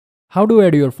How to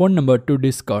add your phone number to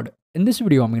Discord. In this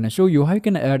video, I'm going to show you how you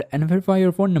can add and verify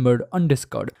your phone number on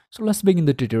Discord. So let's begin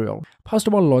the tutorial. First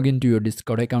of all, log into your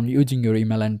Discord account using your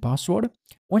email and password.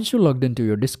 Once you logged into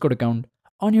your Discord account,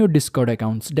 on your Discord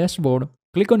account's dashboard,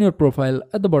 click on your profile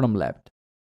at the bottom left.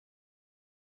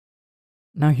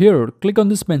 Now here, click on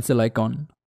this pencil icon.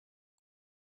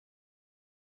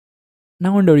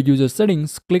 Now under user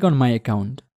settings, click on my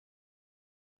account.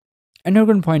 And you're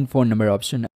going to find phone number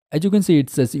option. As you can see, it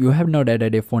says you have not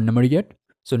added a phone number yet.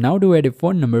 So now to add a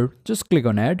phone number, just click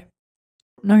on add.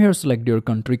 Now here select your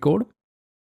country code.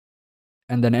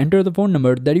 And then enter the phone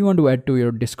number that you want to add to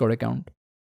your Discord account.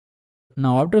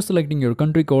 Now after selecting your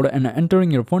country code and entering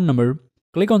your phone number,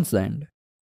 click on send.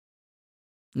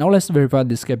 Now let's verify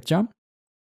this CAPTCHA.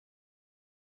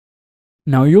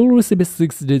 Now you'll receive a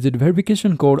 6-digit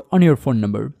verification code on your phone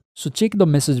number. So check the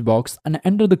message box and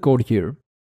enter the code here.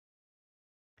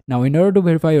 Now in order to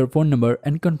verify your phone number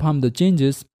and confirm the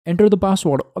changes, enter the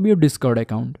password of your Discord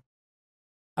account.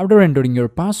 After entering your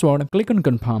password, click on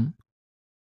confirm.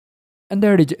 And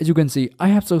there it is, as you can see, I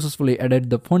have successfully added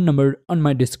the phone number on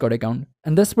my Discord account.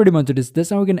 And that's pretty much it.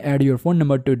 That's how you can add your phone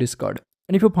number to Discord.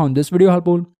 And if you found this video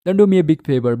helpful, then do me a big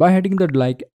favor by hitting that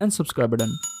like and subscribe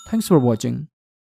button. Thanks for watching.